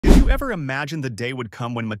ever imagined the day would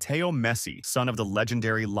come when Mateo Messi, son of the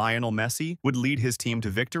legendary Lionel Messi, would lead his team to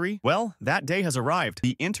victory? Well, that day has arrived.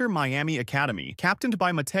 The Inter Miami Academy, captained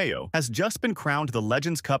by Mateo, has just been crowned the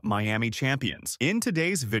Legends Cup Miami champions. In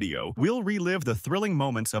today's video, we'll relive the thrilling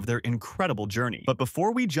moments of their incredible journey. But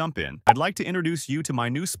before we jump in, I'd like to introduce you to my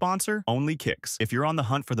new sponsor, Only Kicks. If you're on the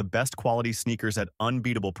hunt for the best quality sneakers at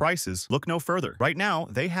unbeatable prices, look no further. Right now,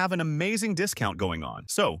 they have an amazing discount going on.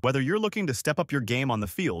 So, whether you're looking to step up your game on the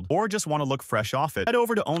field or just want to look fresh off it, head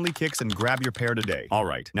over to Only Kicks and grab your pair today.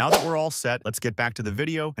 Alright, now that we're all set, let's get back to the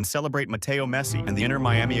video and celebrate Mateo Messi and the Inter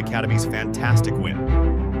Miami Academy's fantastic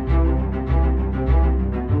win.